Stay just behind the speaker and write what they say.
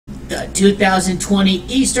The 2020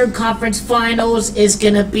 Eastern Conference Finals is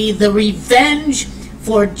going to be the revenge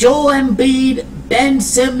for Joel Embiid, Ben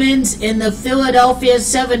Simmons in the Philadelphia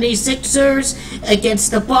 76ers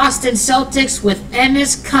against the Boston Celtics with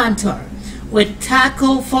Enes Kanter, with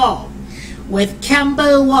Taco Fall, with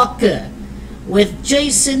Kemba Walker, with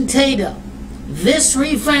Jason Tatum. This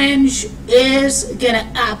revenge is going to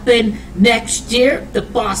happen next year. The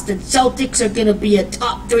Boston Celtics are going to be a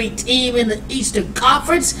top 3 team in the Eastern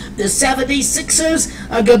Conference. The 76ers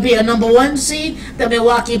are going to be a #1 seed. The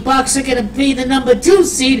Milwaukee Bucks are going to be the #2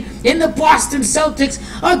 seed. And the Boston Celtics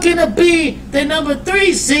are going to be the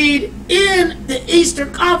 #3 seed in the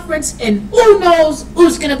Eastern Conference. And who knows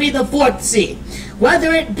who's going to be the 4th seed.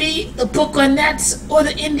 Whether it be the Brooklyn Nets or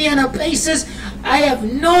the Indiana Pacers, I have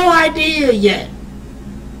no idea yet.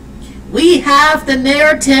 We have the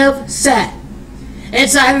narrative set.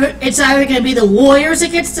 It's either going to be the Warriors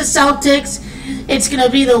against the Celtics, it's going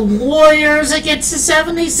to be the Warriors against the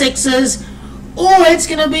 76ers, or it's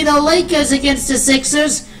going to be the Lakers against the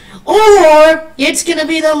Sixers, or it's going to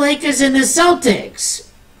be the Lakers and the Celtics.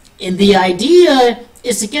 And the idea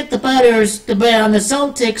is to get the bettors to bet on the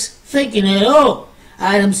Celtics, thinking that, oh,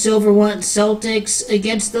 Adam Silver wants Celtics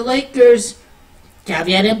against the Lakers.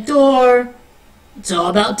 Caveat emptor. It's all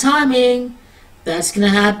about timing. That's going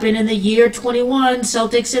to happen in the year 21,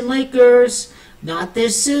 Celtics and Lakers. Not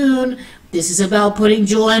this soon. This is about putting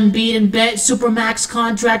Joel Embiid in Supermax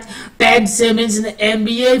contract, Ben Simmons in the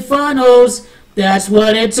NBA Finals. That's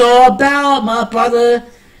what it's all about, my brother.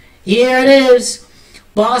 Here it is.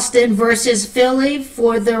 Boston versus Philly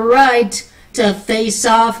for the right to face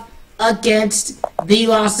off against the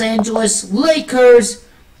Los Angeles Lakers.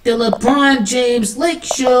 The LeBron James Lake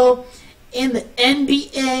Show and the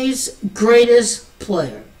NBA's greatest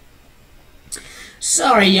player.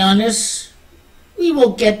 Sorry, Giannis. We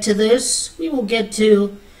will get to this. We will get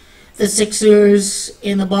to the Sixers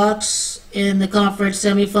in the Bucks in the conference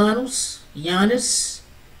semifinals. Giannis,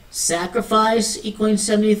 sacrifice equaling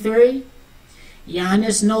 73.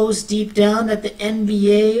 Giannis knows deep down that the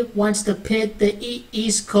NBA wants to pit the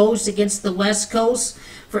East Coast against the West Coast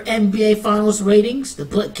for NBA Finals ratings, to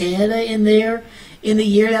put Canada in there in the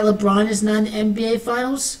year that LeBron is not in the NBA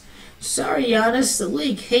Finals. Sorry, Giannis, the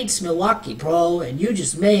league hates Milwaukee, bro, and you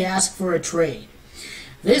just may ask for a trade.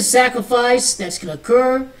 This sacrifice that's going to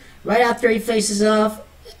occur right after he faces off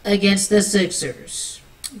against the Sixers.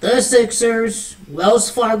 The Sixers, Wells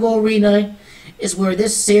Fargo Arena, is where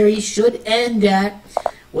this series should end at.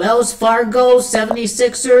 Wells Fargo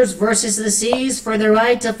 76ers versus the C's for the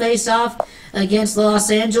right to face off against Los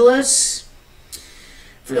Angeles.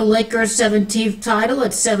 For the Lakers' 17th title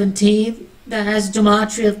at 17, that has a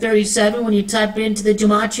gematria of 37 when you type it into the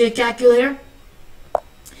gematria calculator.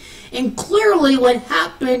 And clearly what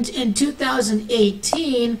happened in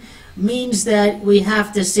 2018 means that we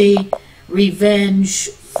have to see revenge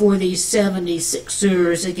for the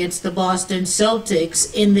 76ers against the Boston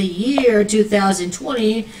Celtics in the year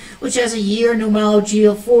 2020, which has a year numerology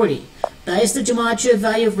of 40. That is the gematria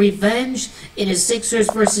value of revenge. It is Sixers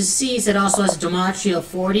versus C's that also has a gematria of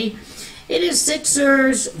 40. It is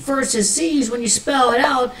Sixers versus C's. When you spell it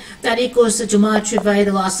out, that equals the gematria value of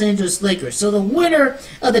the Los Angeles Lakers. So the winner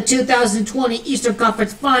of the 2020 Eastern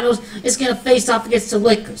Conference Finals is going to face off against the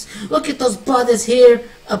Lakers. Look at those brothers here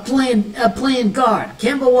playing guard.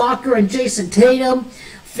 Kemba Walker and Jason Tatum.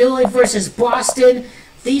 Philly versus Boston.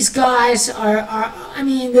 These guys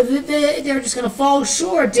they're just going to fall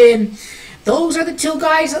short. And those are the two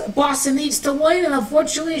guys that Boston needs to win. And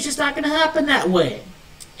unfortunately, it's just not going to happen that way.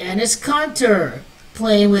 Enes Kanter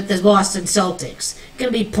playing with the Boston Celtics.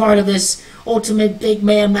 Going to be part of this ultimate big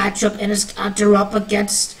man matchup. Enes Kanter up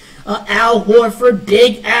against Al Horford.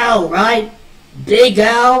 Big Al, right? Big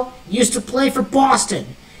Al used to play for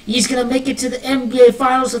Boston. He's going to make it to the NBA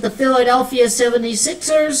Finals with the Philadelphia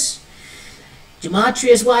 76ers. Gematria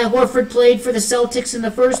is why Horford played for the Celtics in the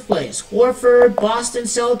first place. Horford, Boston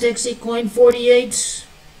Celtics equaling 48.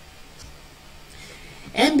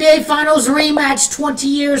 NBA Finals rematch 20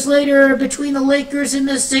 years later between the Lakers and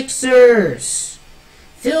the Sixers.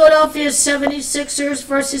 Philadelphia 76ers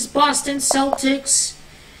versus Boston Celtics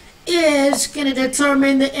is going to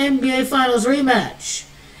determine the NBA Finals rematch.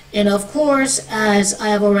 And of course, as I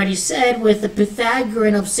have already said, with the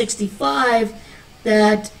Pythagorean of 65,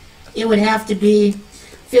 that it would have to be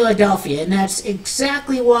Philadelphia. And that's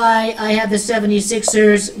exactly why I have the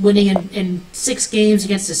 76ers winning in 6 games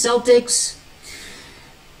against the Celtics.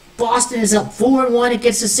 Boston is up 4-1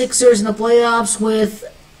 against the Sixers in the playoffs with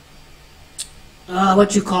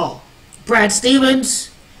Brad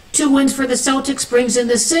Stevens. 2 wins for the Celtics brings in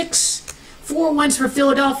the 6. 4 wins for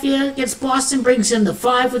Philadelphia against Boston brings in the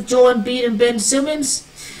 5 with Joel Embiid and Ben Simmons.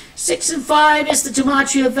 6-5 is the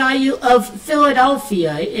gematria value of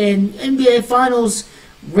Philadelphia in NBA Finals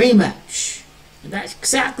rematch. And that's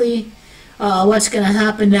exactly what's going to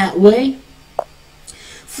happen that way.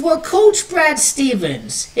 For Coach Brad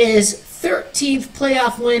Stevens, his 13th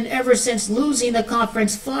playoff win ever since losing the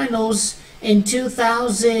conference finals in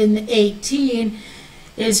 2018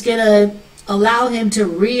 is going to allow him to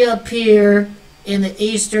reappear in the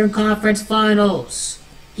Eastern Conference Finals.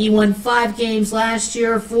 He won 5 games last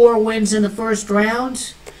year, 4 wins in the first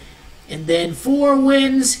round, and then 4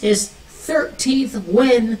 wins, his 13th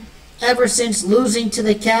win ever since losing to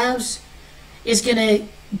the Cavs, is going to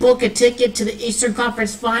book a ticket to the Eastern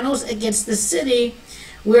Conference Finals against the city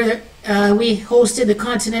where we hosted the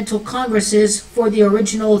Continental Congresses for the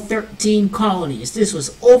original 13 colonies. This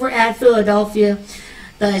was over at Philadelphia.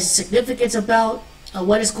 The significance about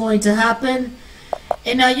what is going to happen.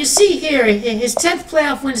 And now you see here, his 10th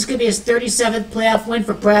playoff win is going to be his 37th playoff win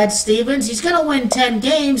for Brad Stevens. He's going to win 10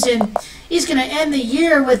 games, and he's going to end the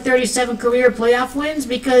year with 37 career playoff wins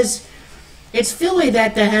because it's Philly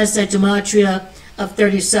that has that gematria of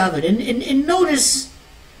 37. And notice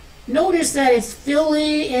that it's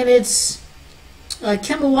Philly and it's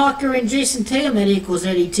Kemba Walker and Jason Tatum that equals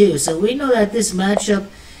 82. So we know that this matchup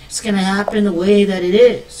is going to happen the way that it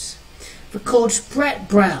is. For Coach Brett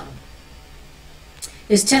Brown,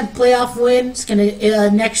 his 10th playoff win is going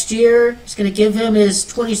to next year. It's going to give him his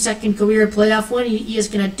 22nd career playoff win. He is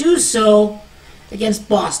going to do so against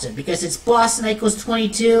Boston because it's Boston that equals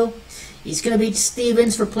 22. He's going to beat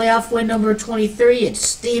Stevens for playoff win number 23. It's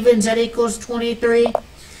Stevens that equals 23.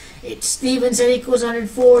 It's Stevens that equals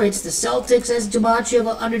 104. It's the Celtics as gematria of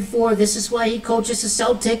 104. This is why he coaches the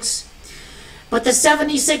Celtics. But the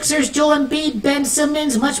 76ers, Joel Embiid, Ben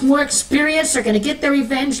Simmons, much more experienced, are going to get their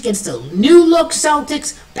revenge against the new-look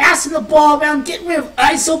Celtics, passing the ball around, getting rid of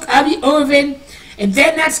ISO Kyrie Irving, and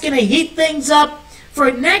then that's going to heat things up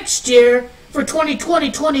for next year, for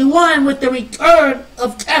 2020-21, with the return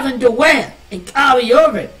of Kevin Durant and Kyrie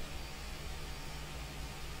Irving.